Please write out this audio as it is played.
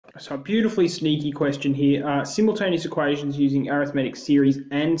So a beautifully sneaky question here. Simultaneous equations using arithmetic series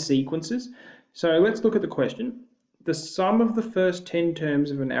and sequences. So let's look at the question. The sum of the first 10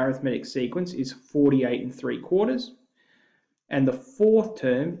 terms of an arithmetic sequence is 48 3/4, and the fourth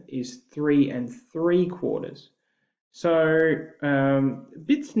term is 3 3/4. So a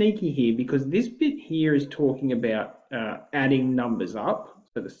bit sneaky here, because this bit here is talking about adding numbers up,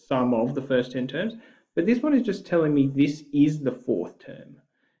 so the sum of the first 10 terms, but this one is just telling me this is the fourth term.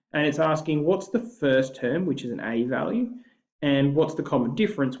 And it's asking what's the first term, which is an A value, and what's the common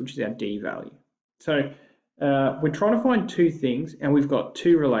difference, which is our D value. So we're trying to find two things, and we've got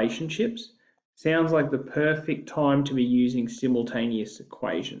two relationships. Sounds like the perfect time to be using simultaneous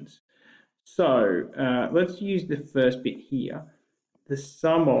equations. So let's use the first bit here. The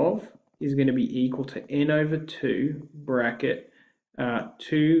sum of is going to be equal to n over 2 bracket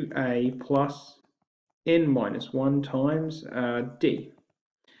 2a plus n minus 1 times d.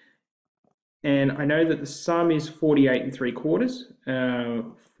 And I know that the sum is 48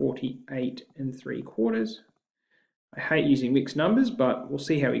 3/4, 48 3/4. I hate using mixed numbers, but we'll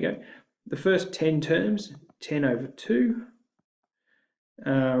see how we go. The first 10 terms, 10 over 2,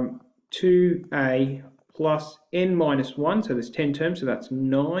 2a plus n minus 1, so there's 10 terms, so that's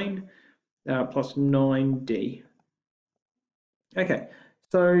 9, plus 9d. Okay,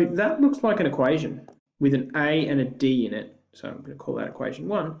 so that looks like an equation with an a and a d in it, so I'm going to call that equation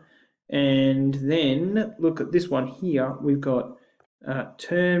 1. And then look at this one here. We've got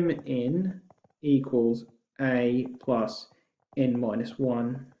term n equals a plus n minus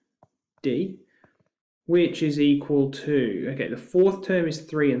 1 d, which is equal to, okay, the fourth term is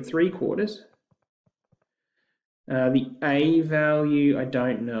 3 3/4. The a value, I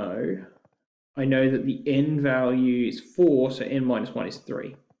don't know. I know that the n value is 4, so n minus 1 is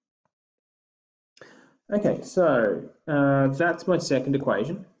 3. Okay, so that's my second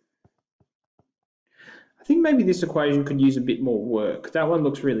equation. I think maybe this equation could use a bit more work. That one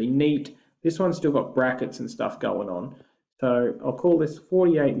looks really neat. This one's still got brackets and stuff going on. So I'll call this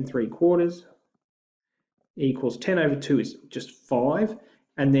 48 3/4 equals 10 over 2 is just 5.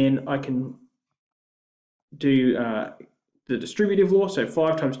 And then I can do the distributive law. So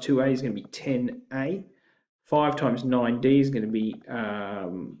 5 times 2a is going to be 10a. 5 times 9d is going to be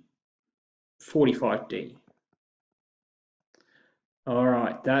 45d. All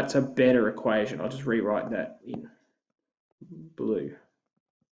right, that's a better equation. I'll just rewrite that in blue.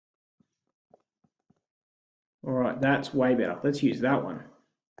 All right, that's way better. Let's use that one.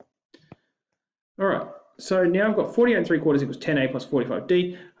 All right, so now I've got 48 3/4 equals 10a plus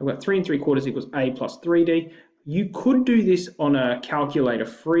 45d. I've got 3 3/4 equals a plus 3d. You could do this on a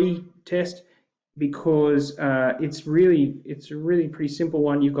calculator-free test, because it's a really pretty simple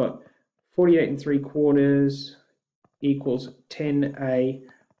one. You've got 48 3/4 equals 10a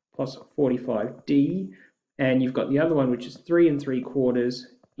plus 45d, and you've got the other one, which is 3 3/4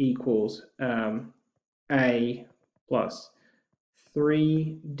 equals a plus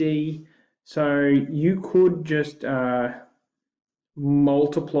 3d. So you could just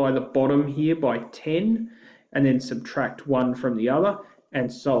multiply the bottom here by 10 and then subtract 1 from the other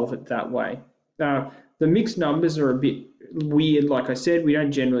and solve it that way. The mixed numbers are a bit weird. Like I said, we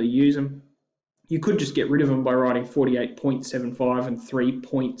don't generally use them. You could just get rid of them by writing 48.75 and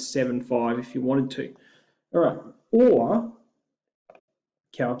 3.75 if you wanted to. All right, or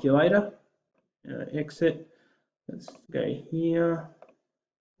calculator, exit. Let's go here.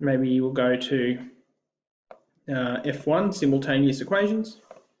 Maybe we'll go to F1, simultaneous equations.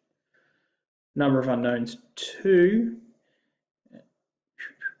 Number of unknowns 2.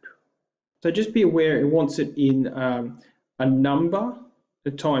 So just be aware it wants it in a number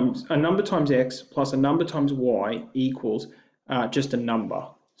times x plus a number times y equals just a number.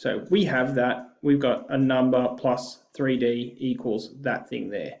 So we have that. We've got a number plus 3d equals that thing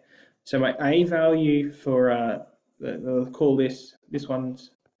there. So my a value for we'll call this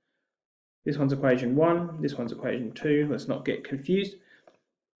one's equation 1, this one's equation 2. Let's not get confused.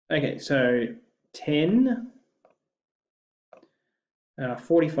 Okay, so 10,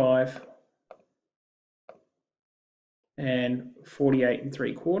 45, and 48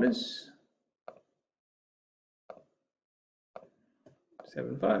 3/4,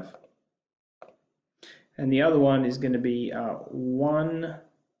 75. And the other one is going to be 1,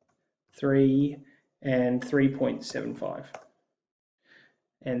 3, and 3.75.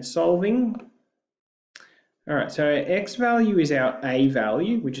 And solving. All right, so our x value is our a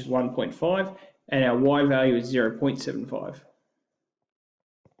value, which is 1.5, and our y value is 0.75.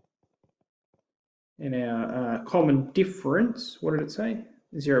 And our common difference, what did it say?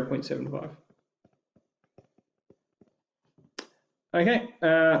 0.75. Okay,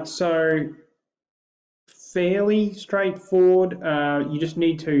 so fairly straightforward. You just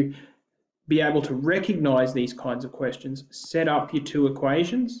need to be able to recognize these kinds of questions, set up your two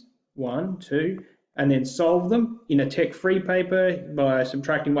equations, 1, 2, and then solve them in a tech-free paper by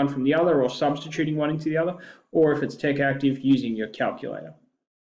subtracting one from the other or substituting one into the other, or if it's tech active, using your calculator.